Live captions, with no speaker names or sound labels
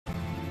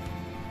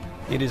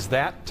It is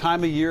that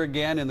time of year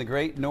again in the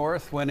Great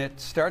North when it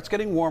starts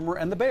getting warmer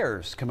and the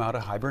bears come out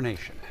of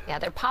hibernation. Yeah,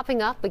 they're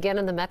popping up again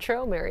in the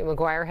metro. Mary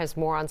McGuire has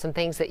more on some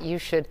things that you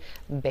should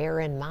bear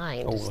in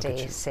mind to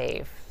stay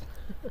safe.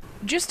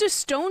 Just a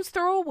stone's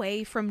throw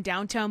away from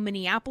downtown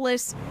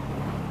Minneapolis,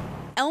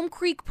 Elm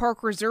Creek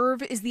Park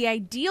Reserve is the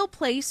ideal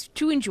place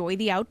to enjoy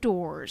the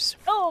outdoors.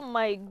 Oh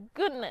my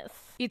goodness.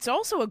 It's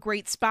also a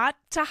great spot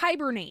to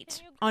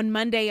hibernate. On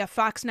Monday, a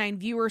Fox 9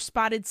 viewer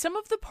spotted some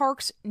of the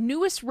park's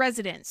newest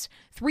residents,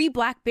 3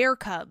 black bear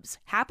cubs,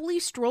 happily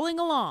strolling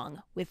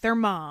along with their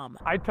mom.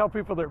 I tell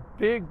people they're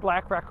big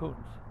black raccoons,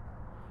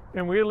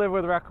 and we live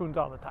with raccoons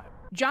all the time.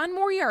 John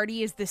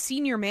Moriarty is the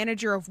senior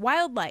manager of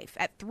wildlife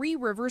at Three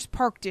Rivers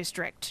Park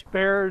District.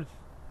 Bears,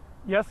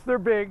 yes, they're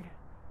big.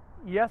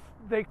 Yes,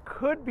 they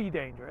could be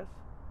dangerous,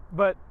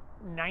 but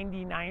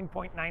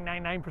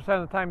 99.999%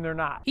 of the time they're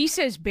not. He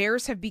says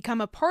bears have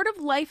become a part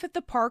of life at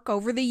the park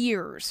over the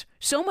years.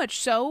 So much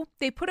so,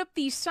 they put up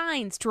these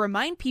signs to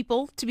remind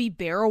people to be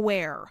bear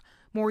aware.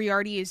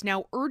 Moriarty is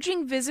now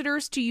urging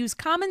visitors to use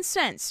common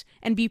sense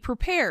and be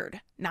prepared,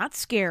 not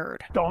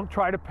scared. Don't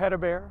try to pet a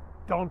bear.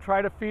 Don't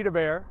try to feed a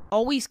bear.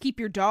 Always keep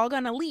your dog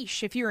on a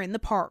leash if you're in the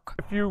park.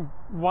 If you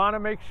want to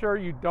make sure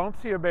you don't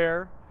see a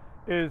bear,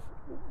 is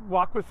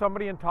walk with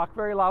somebody and talk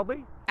very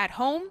loudly. At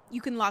home, you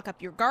can lock up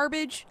your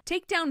garbage,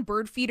 take down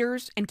bird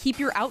feeders, and keep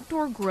your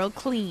outdoor grill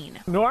clean.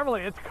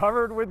 Normally it's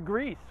covered with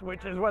grease,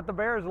 which is what the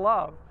bears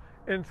love.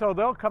 And so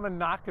they'll come and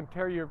knock and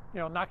tear your,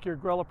 knock your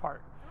grill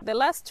apart. The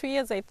last 2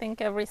 years, I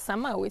think every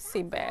summer we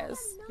see bears.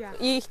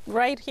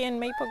 Right here in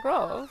Maple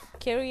Grove,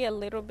 carry a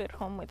little bit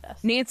home with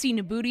us. Nancy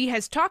Nabuti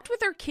has talked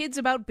with her kids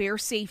about bear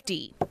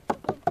safety.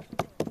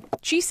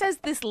 She says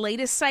this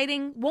latest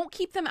sighting won't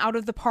keep them out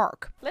of the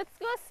park. Let's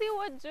go see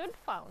what Jude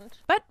found.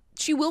 But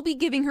she will be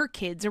giving her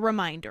kids a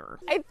reminder.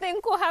 I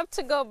think we'll have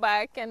to go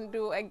back and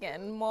do,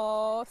 again,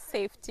 more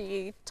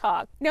safety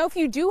talk. Now, if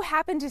you do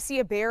happen to see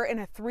a bear in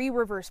a Three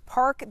Rivers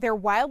park, their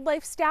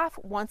wildlife staff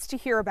wants to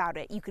hear about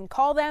it. You can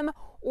call them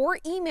or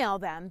email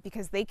them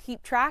because they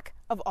keep track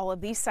of all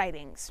of these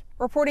sightings.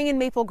 Reporting in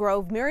Maple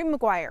Grove, Mary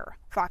McGuire,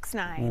 Fox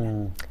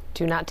 9.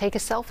 Do not take a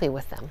selfie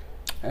with them.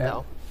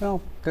 No.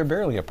 Well, they're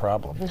barely a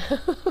problem.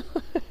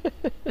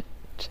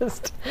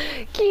 Just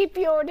keep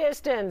your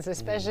distance,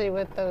 especially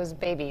with those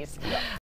babies.